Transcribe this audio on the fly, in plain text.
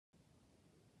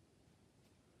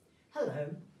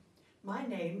Hello, my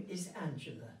name is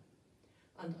Angela,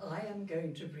 and I am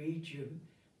going to read you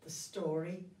the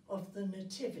story of the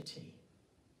Nativity,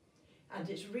 and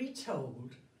it's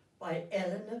retold by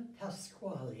Eleanor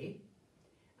Pasquale,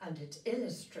 and it's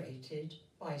illustrated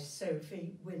by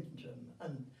Sophie Wyndham,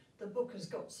 and the book has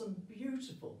got some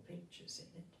beautiful pictures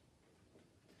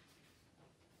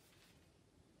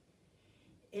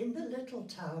in it. In the little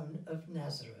town of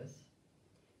Nazareth,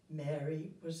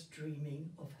 Mary was dreaming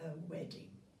of her wedding.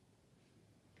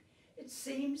 It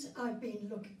seems I've been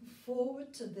looking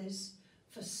forward to this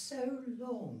for so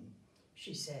long,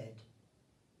 she said.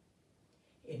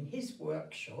 In his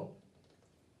workshop,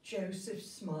 Joseph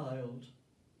smiled.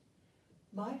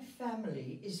 My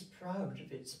family is proud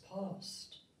of its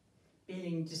past,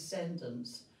 being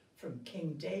descendants from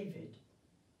King David.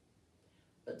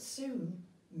 But soon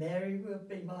Mary will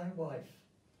be my wife,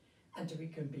 and we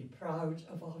can be proud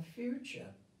of our future.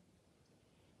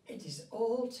 It is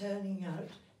all turning out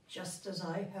just as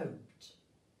I hoped.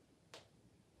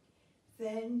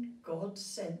 Then God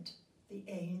sent the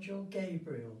angel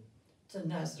Gabriel to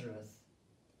Nazareth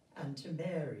and to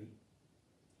Mary.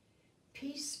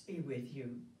 Peace be with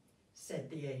you, said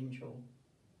the angel.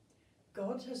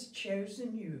 God has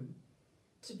chosen you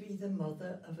to be the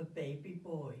mother of a baby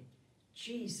boy,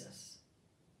 Jesus.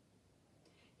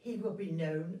 He will be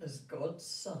known as God's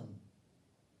son.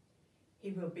 He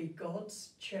will be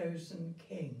God's chosen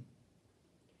king,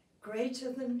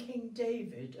 greater than King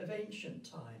David of ancient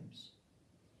times,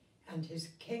 and his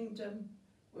kingdom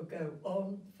will go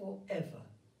on forever.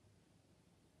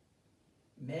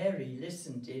 Mary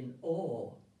listened in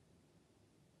awe.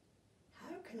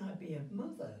 How can I be a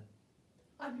mother?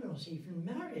 I'm not even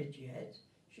married yet,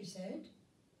 she said.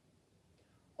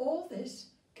 All this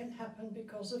can happen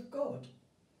because of God,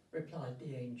 replied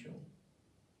the angel.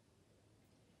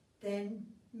 Then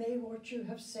may what you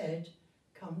have said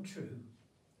come true,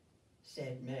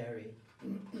 said Mary.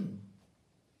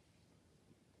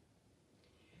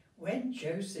 When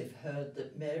Joseph heard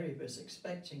that Mary was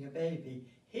expecting a baby,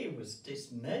 he was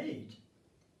dismayed.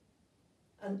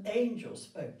 An angel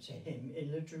spoke to him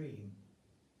in a dream.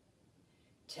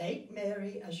 Take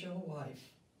Mary as your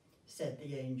wife, said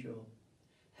the angel.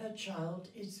 Her child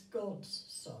is God's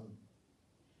son.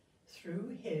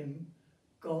 Through him,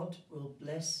 God will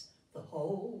bless the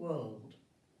whole world.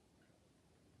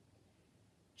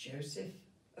 Joseph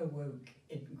awoke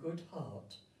in good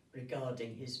heart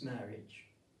regarding his marriage,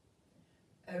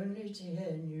 only to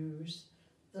hear news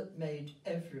that made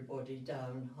everybody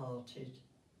downhearted.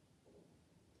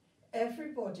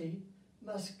 Everybody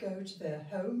must go to their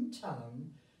hometown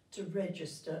to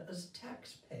register as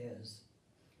taxpayers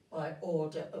by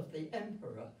order of the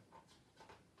emperor.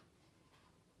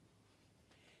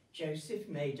 Joseph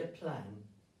made a plan.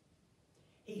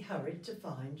 He hurried to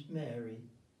find Mary.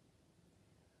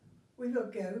 We will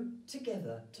go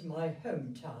together to my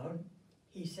hometown,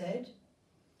 he said,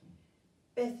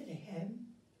 Bethlehem,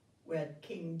 where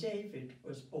King David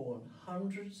was born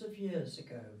hundreds of years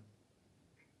ago.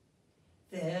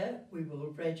 There we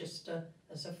will register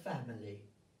as a family.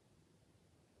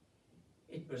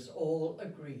 It was all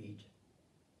agreed.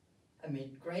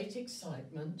 Amid great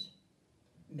excitement,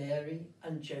 Mary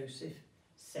and Joseph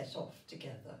set off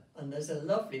together. And there's a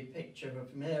lovely picture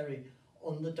of Mary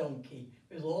on the donkey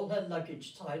with all her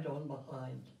luggage tied on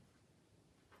behind.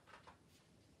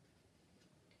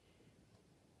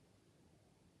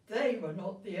 They were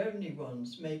not the only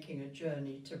ones making a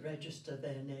journey to register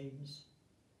their names.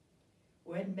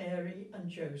 When Mary and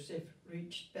Joseph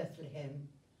reached Bethlehem,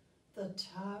 the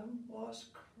town was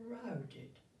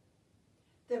crowded.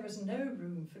 There was no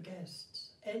room for guests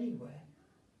anywhere.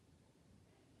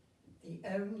 The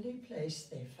only place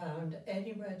they found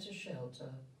anywhere to shelter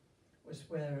was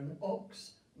where an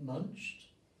ox munched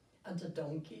and a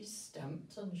donkey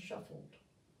stamped and shuffled.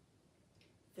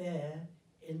 There,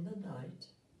 in the night,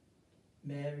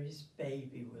 Mary's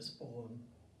baby was born.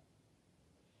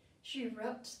 She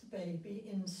wrapped the baby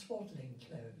in swaddling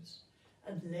clothes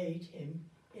and laid him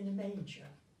in a manger.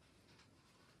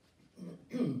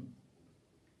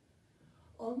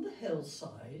 On the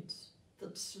hillsides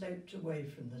that sloped away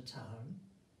from the town,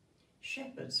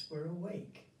 shepherds were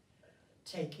awake,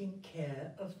 taking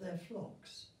care of their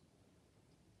flocks,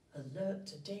 alert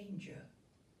to danger,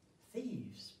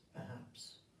 thieves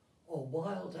perhaps, or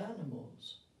wild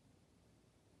animals.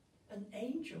 An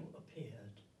angel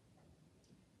appeared.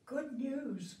 Good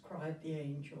news, cried the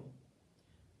angel.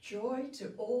 Joy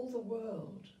to all the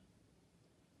world.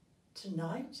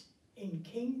 Tonight, in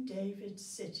King David's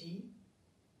city,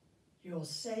 your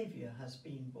Saviour has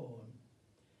been born,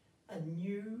 a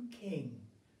new king,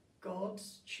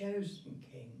 God's chosen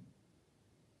king.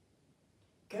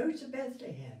 Go to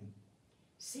Bethlehem,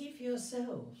 see for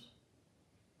yourselves.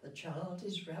 The child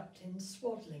is wrapped in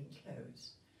swaddling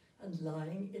clothes and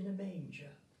lying in a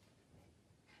manger.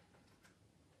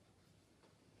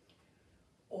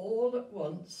 All at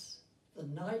once, the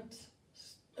night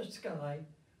sky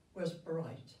was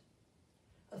bright.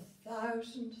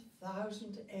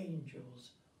 1,000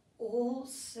 angels, all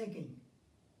singing,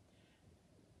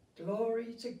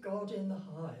 "Glory to God in the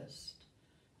highest,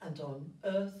 and on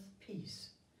earth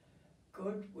peace,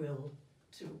 goodwill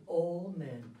to all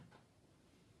men."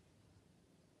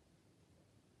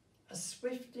 As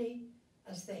swiftly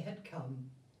as they had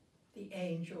come, the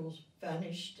angels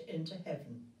vanished into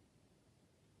heaven.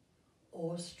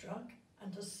 Awestruck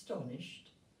and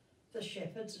astonished, the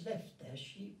shepherds left their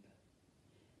sheep.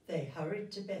 They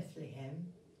hurried to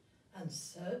Bethlehem and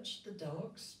searched the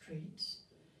dark streets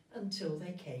until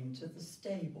they came to the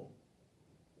stable.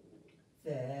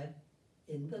 There,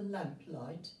 in the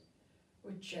lamplight,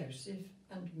 were Joseph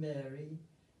and Mary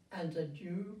and a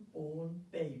newborn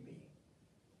baby,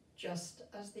 just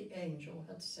as the angel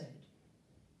had said.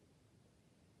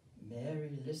 Mary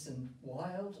listened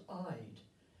wide-eyed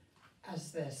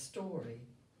as their story,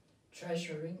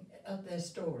 treasuring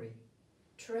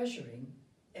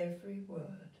every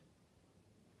word.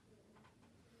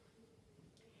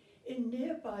 In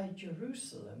nearby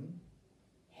Jerusalem,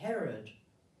 Herod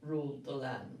ruled the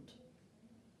land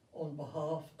on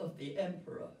behalf of the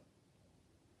emperor.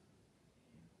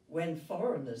 When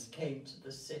foreigners came to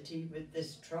the city with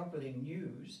this troubling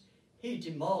news, he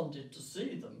demanded to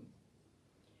see them.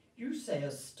 "You say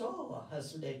a star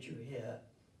has led you here,"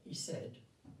 he said.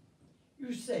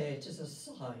 "You say it is a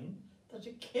sign that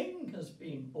a king has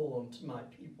been born to my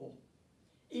people,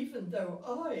 even though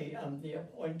I am the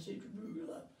appointed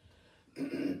ruler."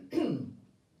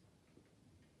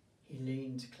 He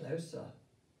leaned closer.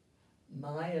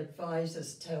 "My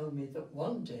advisors tell me that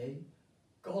one day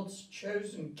God's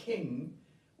chosen king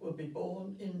will be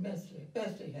born in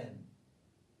Bethlehem.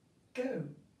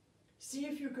 Go, see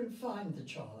if you can find the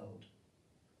child.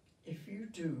 If you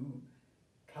do,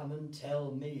 come and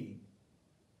tell me."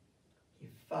 He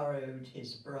furrowed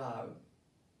his brow.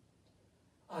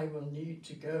 "I will need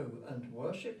to go and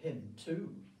worship him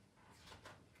too."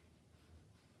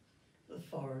 The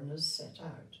foreigners set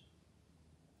out.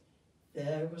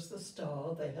 There was the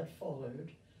star they had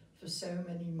followed for so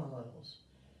many miles,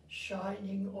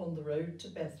 shining on the road to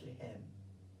Bethlehem,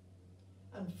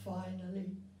 and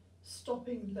finally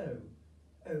stopping low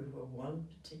over one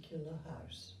particular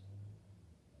house.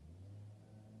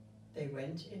 They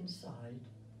went inside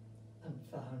and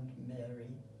found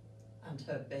Mary and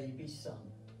her baby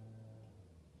son.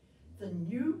 "The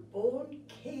newborn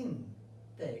king,"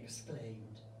 they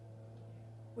exclaimed.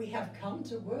 "We have come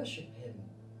to worship him."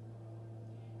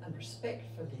 And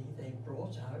respectfully they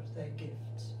brought out their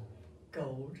gifts,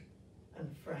 gold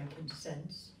and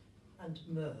frankincense and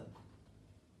myrrh.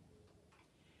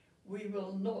 "We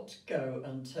will not go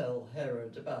and tell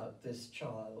Herod about this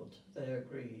child," they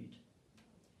agreed.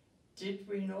 "Did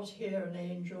we not hear an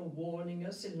angel warning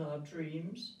us in our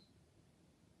dreams?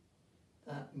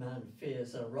 That man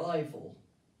fears a rival.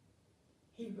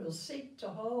 He will seek to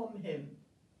harm him."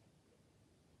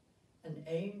 An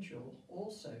angel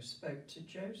also spoke to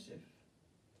Joseph.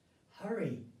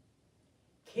 "Hurry!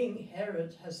 King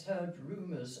Herod has heard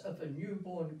rumors of a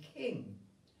newborn king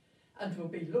and will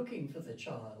be looking for the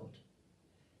child.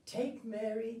 Take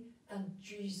Mary and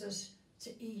Jesus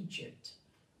to Egypt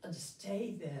and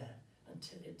stay there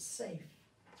until it's safe."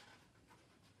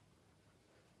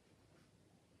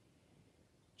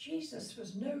 Jesus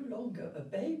was no longer a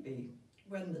baby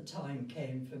when the time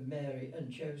came for Mary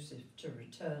and Joseph to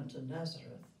return to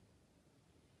Nazareth.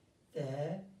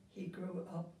 There he grew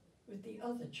up with the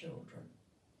other children,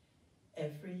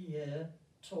 every year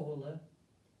taller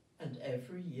and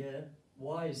every year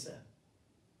wiser.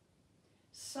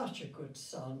 "Such a good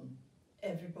son,"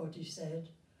 everybody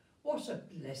said. "What a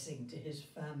blessing to his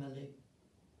family."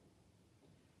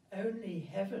 Only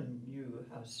heaven knew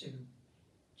how soon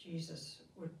Jesus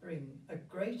would bring a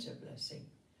greater blessing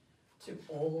to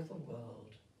all the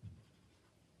world.